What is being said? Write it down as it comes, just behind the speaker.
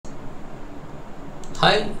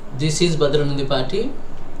Hi this is Bhadra నుండి party.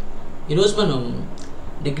 ఈరోజు మనం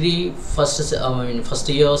డిగ్రీ ఫస్ట్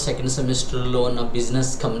ఇయర్ సెకండ్ సెమిస్టర్లో ఉన్న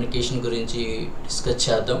బిజినెస్ కమ్యూనికేషన్ గురించి డిస్కస్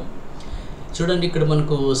చేద్దాం. చూడండి, ఇక్కడ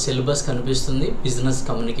మనకు సిలబస్ కనిపిస్తుంది. Business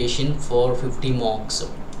communication for 50 marks,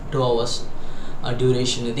 2 hours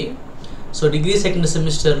duration ఇది. సో డిగ్రీ సెకండ్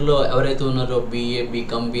సెమిస్టర్లో ఎవరైతే ఉన్నారో బీఏ,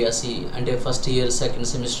 బీకామ్, బీఎస్సీ అంటే ఫస్ట్ ఇయర్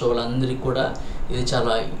సెకండ్ సెమిస్టర్ వాళ్ళందరికీ కూడా ఇది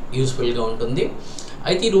చాలా యూస్ఫుల్గా ఉంటుంది.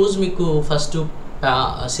 అయితే ఈరోజు మీకు ఫస్ట్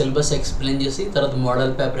సిలబస్ ఎక్స్ప్లెయిన్ చేసి తర్వాత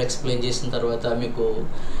మోడల్ పేపర్ ఎక్స్ప్లెయిన్ చేసిన తర్వాత మీకు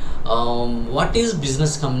వాట్ ఈజ్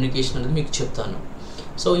బిజినెస్ కమ్యూనికేషన్ అనేది మీకు చెప్తాను.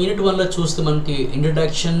 సో యూనిట్ 1లో చూస్తే మనకి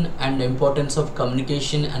introduction and importance of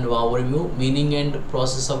communication and overview, meaning and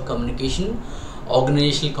process of communication,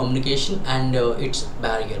 organisational communication and it's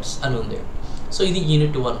barriers అని ఉంది. సో ఇది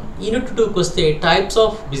యూనిట్ 1. యూనిట్ 2కి వస్తే టైప్స్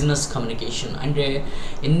ఆఫ్ బిజినెస్ కమ్యూనికేషన్, అంటే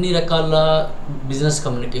ఎన్ని రకాల బిజినెస్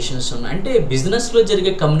కమ్యూనికేషన్స్ ఉన్నాయి, అంటే బిజినెస్లో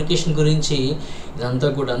జరిగే కమ్యూనికేషన్ గురించి ఇదంతా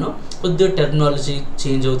కూడాను కొద్దిగా టెర్మినాలజీ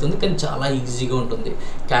చేంజ్ అవుతుంది కానీ చాలా ఈజీగా ఉంటుంది.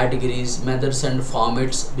 Categories, methods and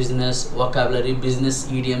formats, business vocabulary, business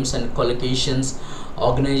idioms and collocations,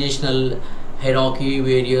 organisational hierarchy,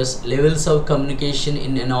 various levels of communication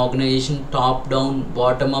in an organization, top down,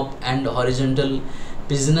 bottom up and horizontal,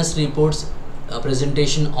 business reports,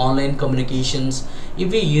 presentation, online communications.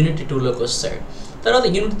 ఇవి unit 2లోకి వస్తాయి. తర్వాత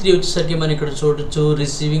unit 3 వచ్చేసరికి మనం ఇక్కడ చూడొచ్చు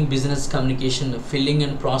receiving business communication, filling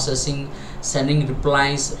and processing, sending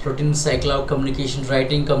replies, routine cycle of communication,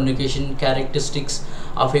 writing communication, characteristics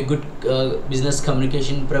of a good business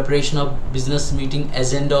communication, preparation of business meeting,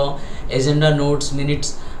 agenda notes,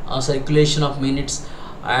 minutes, circulation of minutes,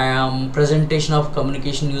 presentation of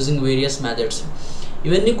communication using various methods.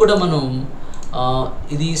 ఇవన్నీ కూడా మనం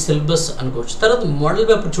ఇది syllabus అనుకోవచ్చు. తర్వాత model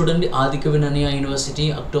paper చూడండి, ఆదికవి Nannaya university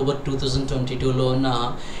October 2022లో ఉన్న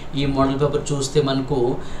ఈ model paper చూస్తే మనకు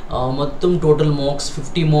మొత్తం టోటల్ మార్క్స్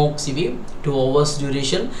 50 మార్క్స్, ఇవి 2 hours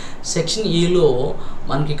డ్యూరేషన్. సెక్షన్ ఏలో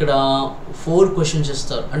మనకి ఇక్కడ 4 questions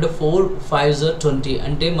ఇస్తారు, అంటే 4 5s 20,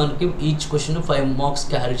 అంటే మనకి ఈచ్ క్వశ్చన్ 5 marks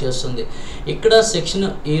క్యారీ చేస్తుంది. ఇక్కడ సెక్షన్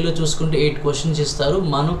ఏలో చూసుకుంటే 8 questions ఇస్తారు.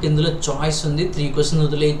 మనకు ఇందులో చాయిస్ ఉంది, 3 questions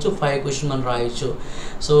వదిలేయచ్చు, 5 questions మనం రాయొచ్చు.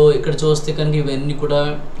 సో ఇక్కడ చూస్తే కనుక ఇవన్నీ కూడా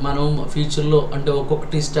మనం ఫ్యూచర్లో అంటే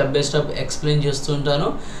ఒక్కొక్కటి స్టెప్ బై స్టెప్ ఎక్స్ప్లెయిన్ చేస్తుంటాను.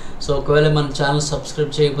 సో ఒకవేళ మన ఛానల్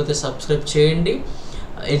సబ్స్క్రైబ్ చేయకపోతే సబ్స్క్రైబ్ చేయండి.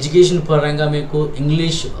 ఎడ్యుకేషన్ పరంగా మీకు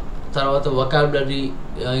ఇంగ్లీష్, తర్వాత వొకాబులరీ,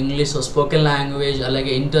 ఇంగ్లీష్, స్పోకెన్ లాంగ్వేజ్,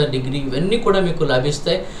 అలాగే ఇంటర్, డిగ్రీ ఇవన్నీ కూడా మీకు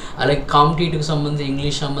లభిస్తాయి. అలాగే కాంపిటేటివ్కి సంబంధించి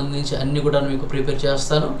ఇంగ్లీష్ సంబంధించి అన్నీ కూడా మీకు ప్రిపేర్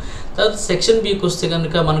చేస్తాను. తర్వాత సెక్షన్ బికి వస్తే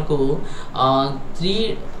కనుక మనకు 3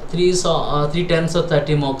 10s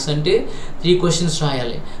 30 మార్క్స్, అంటే 3 questions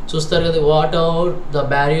రాయాలి. చూస్తారు కదా, what are the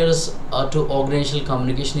barriers to organisational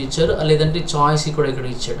communication ఇచ్చారు, లేదంటే చాయిస్ కూడా ఇక్కడ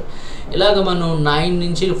ఇచ్చాడు. ఇలాగ మనం 9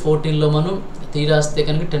 నుంచి 14లో మనం 3 రాస్తే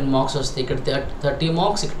కనుక 10 marks వస్తాయి. ఇక్కడ 30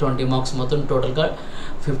 marks, ఇక్కడ 20 marks, మొత్తం టోటల్గా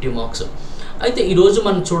 50 marks. అయితే ఈరోజు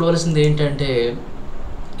మనం చూడవలసింది ఏంటంటే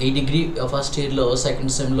ఈ డిగ్రీ ఫస్ట్ ఇయర్లో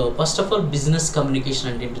second సెమ్లో first of all business communication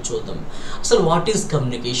అంటే ఏంటో చూద్దాం. అసలు వాట్ ఈజ్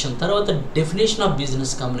కమ్యూనికేషన్, తర్వాత డెఫినేషన్ ఆఫ్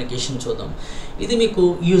బిజినెస్ కమ్యూనికేషన్ చూద్దాం. ఇది మీకు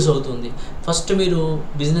యూజ్ అవుతుంది. ఫస్ట్ మీరు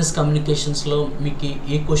బిజినెస్ కమ్యూనికేషన్స్లో మీకు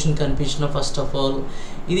ఏ క్వశ్చన్ కనిపించినా ఫస్ట్ ఆఫ్ ఆల్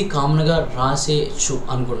ఇది కామన్గా రాసేయచ్చు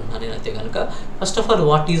అనుకుంటున్నాను నేనైతే కనుక. First of all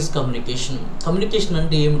what is communication, communication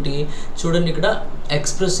అంటే ఏమిటి చూడండి. ఇక్కడ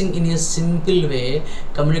expressing in a simple way,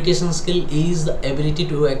 communication skill is the ability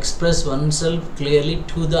to express one self clearly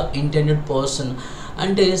to the intended person.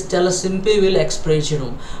 అంటే చాలా సింపుల్ వేలో ఎక్స్ప్రెస్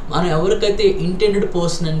చేయడం. మనం ఎవరికైతే ఇంటెండెడ్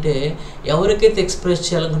పర్సన్ అంటే ఎవరికైతే ఎక్స్ప్రెస్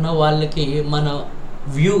చేయాలనుకున్నా వాళ్ళకి మన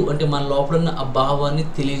వ్యూ అంటే మన లోపల ఉన్న ఆ భావాన్ని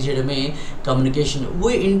తెలియజేయడమే communication.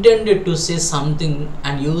 We intended to say something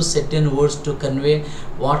and use certain words to convey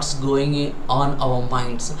what's going on our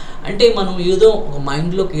minds. అంటే మనం ఏదో ఒక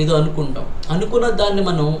మైండ్లోకి ఏదో అనుకున్న దాన్ని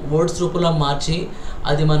మనం వర్డ్స్ రూపంలో మార్చి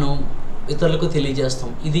అది మనం ఇతరులకు తెలియజేస్తాం.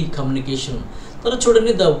 ఇది కమ్యూనికేషన్. తర్వాత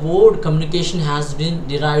చూడండి, the word communication has been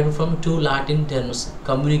derived from 2 Latin terms,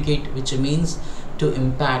 communicate which means to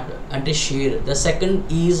impact అంటే share, the second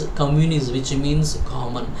is కమ్యూనిస్ which means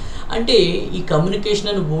common. అంటే ఈ కమ్యూనికేషన్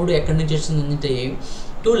అనే వర్డ్ ఎక్కడి నుంచి వచ్చిందంటే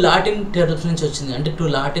 2 Latin terms నుంచి వచ్చింది, అంటే 2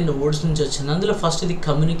 Latin words నుంచి వచ్చింది. అందులో ఫస్ట్ ఇది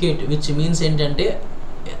కమ్యూనికేట్ విచ్ మీన్స్ ఏంటంటే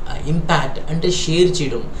ఇంపాక్ట్ అంటే షేర్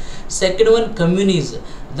చేయడం. సెకండ్ వన్ కమ్యూనిస్,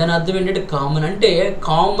 దాని అర్థం ఏంటంటే కామన్, అంటే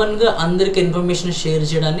కామన్గా అందరికి ఇన్ఫర్మేషన్ షేర్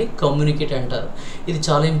చేయడాన్ని కమ్యూనికేట్ అంటారు. ఇది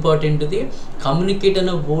చాలా ఇంపార్టెంట్. ఇది కమ్యూనికేట్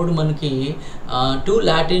అనే వర్డ్ మనకి 2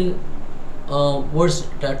 Latin వర్డ్స్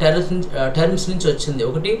టర్మ్స్ నుంచి వచ్చింది.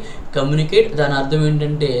 ఒకటి కమ్యూనికేట్, దాని అర్థం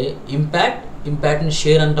ఏంటంటే ఇంపాక్ట్ని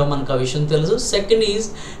షేర్ అంటాం, మనకు ఆ విషయం తెలుసు. సెకండ్ ఈజ్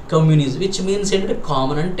కమ్యూనిస్ విచ్ మీన్స్ ఏంటంటే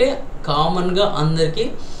కామన్, అంటే కామన్గా అందరికీ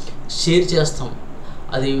షేర్ చేస్తాం.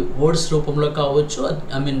 అది వర్డ్స్ రూపంలో కావచ్చు,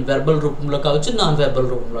 వెర్బల్ రూపంలో కావచ్చు, నాన్ వెర్బల్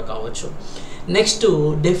రూపంలో కావచ్చు. Next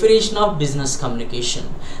definition of business communication.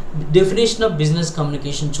 Definition of business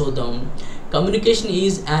communication చూద్దాం. Communication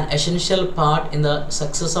is an essential part in the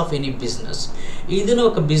success of any business. ఏదైనా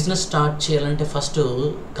ఒక బిజినెస్ స్టార్ట్ చేయాలంటే ఫస్ట్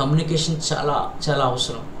కమ్యూనికేషన్ చాలా చాలా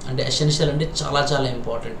అవసరం. అంటే ఎసెన్షియల్ అంటే చాలా చాలా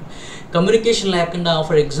ఇంపార్టెంట్. కమ్యూనికేషన్ లేకుండా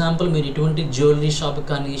ఫర్ ఎగ్జాంపుల్ మీరు ఇటువంటి జ్యువెలరీ షాప్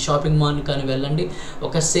కానీ షాపింగ్ మాల్ కానీ వెళ్ళండి,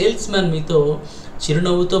 ఒక సేల్స్ మ్యాన్ మీతో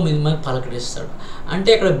చిరునవ్వుతో మిమ్మల్ని పలకరిస్తాడు. అంటే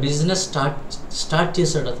అక్కడ బిజినెస్ స్టార్ట్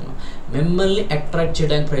చేశాడు, అతను మిమ్మల్ని అట్రాక్ట్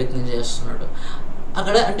చేయడానికి ప్రయత్నం చేస్తున్నాడు.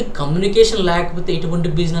 అక్కడ అంటే కమ్యూనికేషన్ లేకపోతే ఎటువంటి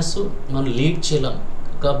బిజినెస్ మనం లీడ్ చేయలేం.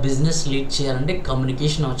 ఒక బిజినెస్ లీడ్ చేయాలంటే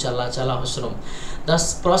కమ్యూనికేషన్ చాలా చాలా అవసరం. The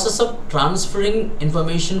process of transferring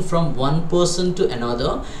information from one person to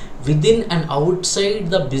another within and out side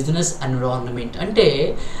the business environment. అంటే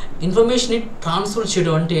ఇన్ఫర్మేషన్ని ట్రాన్స్ఫర్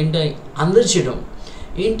చేయడం అంటే ఏంటి, అందరు చేయడం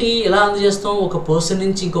ఏంటి, ఎలా అందజేస్తాం, ఒక పర్సన్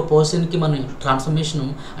నుంచి ఇంకో పర్సన్కి మనం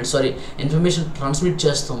ఇన్ఫర్మేషన్ ట్రాన్స్మిట్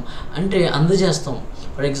చేస్తాం అంటే అందజేస్తాం.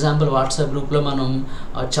 ఫర్ ఎగ్జాంపుల్ వాట్సాప్ గ్రూప్లో మనం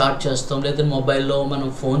చాట్ చేస్తాం, లేదా మొబైల్లో మనం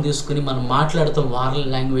ఫోన్ తీసుకుని మనం మాట్లాడతాం వారల్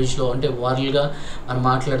లాంగ్వేజ్లో, అంటే వారల్గా మనం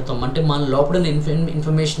మాట్లాడతాం. అంటే మన లోపల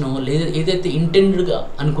ఇన్ఫర్మేషన్ లేదా ఏదైతే ఇంటెండెడ్గా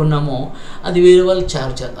అనుకున్నామో అది వేరే వాళ్ళు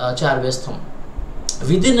చేరవేస్తాం.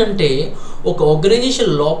 విదిన్ అంటే ఒక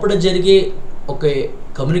ఆర్గనైజేషన్ లోపల జరిగే ఒక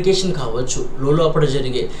కమ్యూనికేషన్ కావచ్చు, లోపల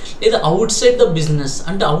జరిగే, లేదా అవుట్ సైడ్ ద బిజినెస్.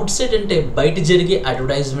 అంటే అవుట్ సైడ్ అంటే బయట జరిగే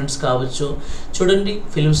అడ్వర్టైజ్మెంట్స్ కావచ్చు. చూడండి,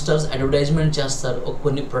 ఫిల్మ్ స్టార్స్ అడ్వర్టైజ్మెంట్ చేస్తారు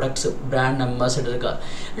కొన్ని ప్రొడక్ట్స్ బ్రాండ్ అంబాసిడర్గా.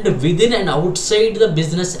 అంటే within and out side the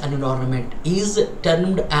business environment is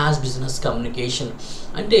termed as business communication.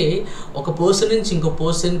 అంటే ఒక పర్సన్ నుంచి ఇంకో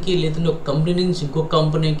పర్సన్కి, లేదంటే ఒక కంపెనీ నుంచి ఇంకో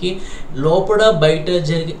కంపెనీకి లోపల బయట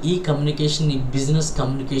జరిగే ఈ కమ్యూనికేషన్ బిజినెస్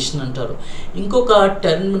కమ్యూనికేషన్ అంటారు. ఇంకో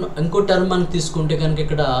టర్మ్ మనం తీసుకుంటే కనుక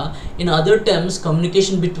ఇక్కడ in other terms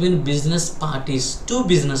communication between two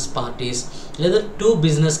business parties లేదా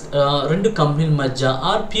రెండు కంపెనీల మధ్య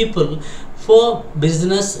are people for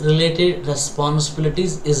business related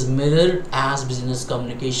responsibilities is మిర్రర్డ్ as business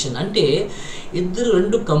communication. అంటే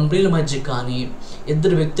రెండు కంపెనీల మధ్య కానీ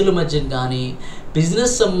ఇద్దరు వ్యక్తుల మధ్య కానీ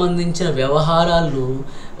బిజినెస్ సంబంధించిన వ్యవహారాలు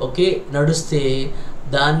నడుస్తే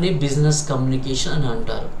దాన్ని బిజినెస్ కమ్యూనికేషన్ అని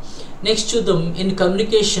అంటారు. నెక్స్ట్ చూద్దాం, ఇన్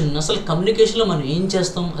కమ్యూనికేషన్, అసలు కమ్యూనికేషన్లో మనం ఏం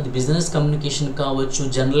చేస్తాం, అది బిజినెస్ కమ్యూనికేషన్ కావచ్చు,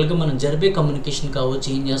 జనరల్గా మనం జరిపే కమ్యూనికేషన్ కావచ్చు.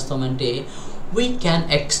 ఏం చేస్తామంటే we can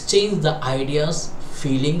exchange the ideas,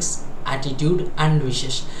 feelings, attitude and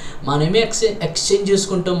wishes. మనమే ఎక్స్చేంజ్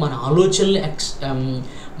చేసుకుంటాం, మన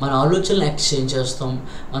ఆలోచనలు ఎక్స్చేంజ్ చేస్తాం,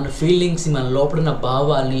 మన ఫీలింగ్స్, మన లోపల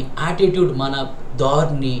భావాల్ని, యాటిట్యూడ్ మన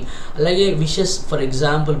ధోరణి, అలాగే wishes for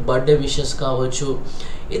example birthday wishes కావచ్చు,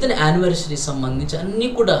 ఏదైనా యానివర్సరీ సంబంధించి అన్నీ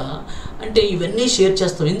కూడా అంటే ఇవన్నీ షేర్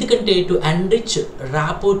చేస్తాం. ఎందుకంటే to enrich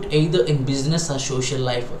rapport either in business are social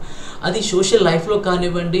life. అది సోషల్ లైఫ్లో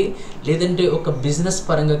కానివ్వండి, లేదంటే ఒక బిజినెస్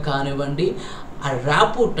పరంగా కానివ్వండి, ఆ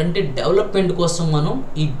ర్యాపోర్ట్ అంటే డెవలప్మెంట్ కోసం మనం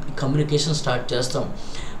ఈ కమ్యూనికేషన్ స్టార్ట్ చేస్తాం.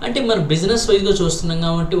 అంటే మనం బిజినెస్ వైజ్గా చూస్తున్నాం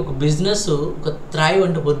కాబట్టి ఒక బిజినెస్ ఒక థ్రైవ్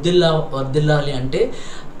అంటే వర్ధిల్లాలి అంటే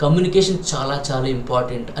కమ్యూనికేషన్ చాలా చాలా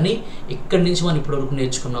ఇంపార్టెంట్ అని ఇక్కడి నుంచి మనం ఇప్పటివరకు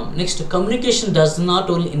నేర్చుకున్నాం. Next, communication does not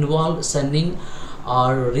only involve sending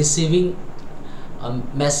are receiving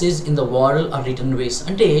message in the oral or return వేస్.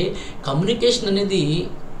 అంటే కమ్యూనికేషన్ అనేది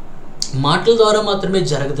మాటల ద్వారా మాత్రమే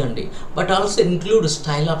జరగదండి, but also include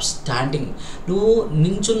style of standing. నువ్వు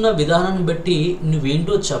నించున్న విధానాన్ని బట్టి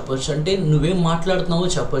నువ్వేంటో చెప్పొచ్చు, అంటే నువ్వేం మాట్లాడుతున్నావో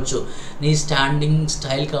చెప్పొచ్చు. నీ స్టాండింగ్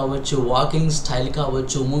స్టైల్ కావచ్చు, వాకింగ్ స్టైల్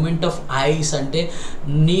కావచ్చు, మూమెంట్ ఆఫ్ ఐస్ అంటే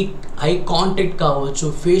నీ ఐ కాంటాక్ట్ కావచ్చు,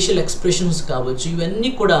 ఫేషియల్ ఎక్స్ప్రెషన్స్ కావచ్చు.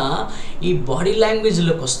 ఇవన్నీ కూడా ఈ బాడీ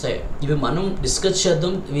లాంగ్వేజ్లోకి వస్తాయి. ఇవి మనం డిస్కస్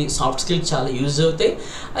చేద్దాం, ఇవి సాఫ్ట్ స్కిల్స్ చాలా యూజ్ అవుతాయి.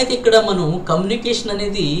 అయితే ఇక్కడ మనం కమ్యూనికేషన్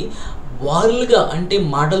అనేది వారల్గా అంటే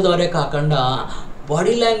మాటల ద్వారా కాకుండా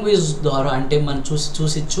బాడీ లాంగ్వేజ్ ద్వారా, అంటే మనం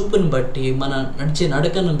చూసి చూపుని బట్టి, మన నడిచే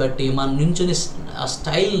నడకను బట్టి, మన నుంచుని ఆ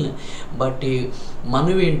స్టైల్ని బట్టి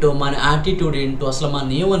మనమేంటో, మన యాటిట్యూడ్ ఏంటో, అసలు మనం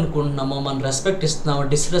ఏమనుకుంటున్నామో, మనం రెస్పెక్ట్ ఇస్తున్నామో,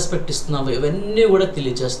 డిస్రెస్పెక్ట్ ఇస్తున్నామో, ఇవన్నీ కూడా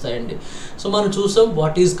తెలియజేస్తాయండి. సో మనం చూసాం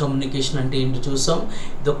వాట్ ఈజ్ కమ్యూనికేషన్ అంటే ఏంటి చూసాం.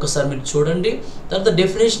 ఇది ఒక్కసారి మీరు చూడండి. తర్వాత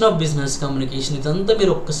డెఫినేషన్ ఆఫ్ బిజినెస్ కమ్యూనికేషన్, ఇదంతా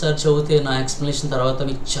మీరు ఒక్కసారి చదివితే నా ఎక్స్ప్లెనేషన్ తర్వాత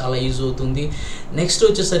మీకు చాలా యూజ్ అవుతుంది. నెక్స్ట్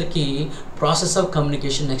వచ్చేసరికి ప్రాసెస్ ఆఫ్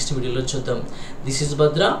కమ్యూనికేషన్ నెక్స్ట్ వీడియోలో చూద్దాం. This is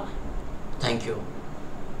Bhadra. Thank you.